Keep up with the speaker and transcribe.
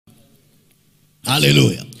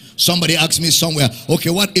Hallelujah. Somebody asked me somewhere, okay,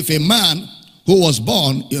 what if a man who was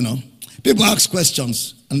born, you know, people ask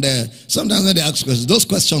questions, and sometimes when they ask questions, those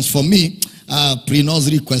questions for me are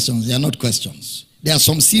pre-nursery questions. They are not questions. There are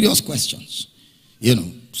some serious questions. You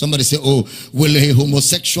know, somebody say, oh, will a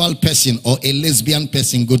homosexual person or a lesbian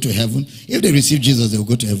person go to heaven? If they receive Jesus, they will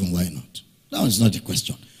go to heaven. Why not? That is not a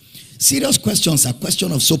question. Serious questions are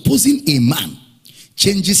question of supposing a man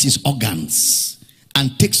changes his organs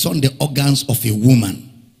and takes on the organs of a woman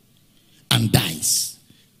and dies,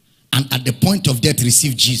 and at the point of death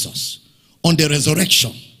receive Jesus on the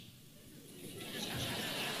resurrection.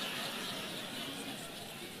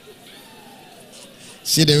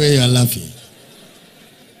 See the way you are laughing.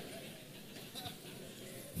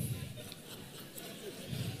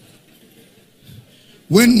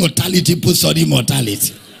 When mortality puts on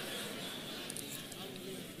immortality,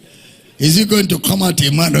 is he going to come out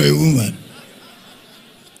a man or a woman?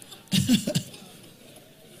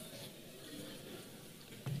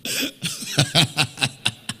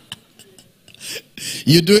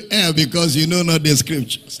 You do err because you know not the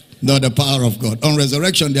scriptures, not the power of God. On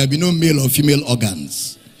resurrection, there will be no male or female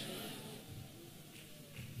organs.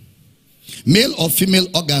 Male or female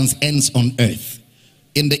organs ends on earth.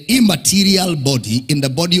 In the immaterial body, in the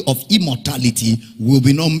body of immortality, there will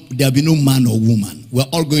be no man or woman. We're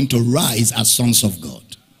all going to rise as sons of God.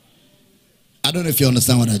 I don't know if you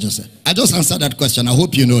understand what I just said. I just answered that question. I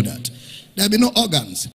hope you know that. There will be no organs.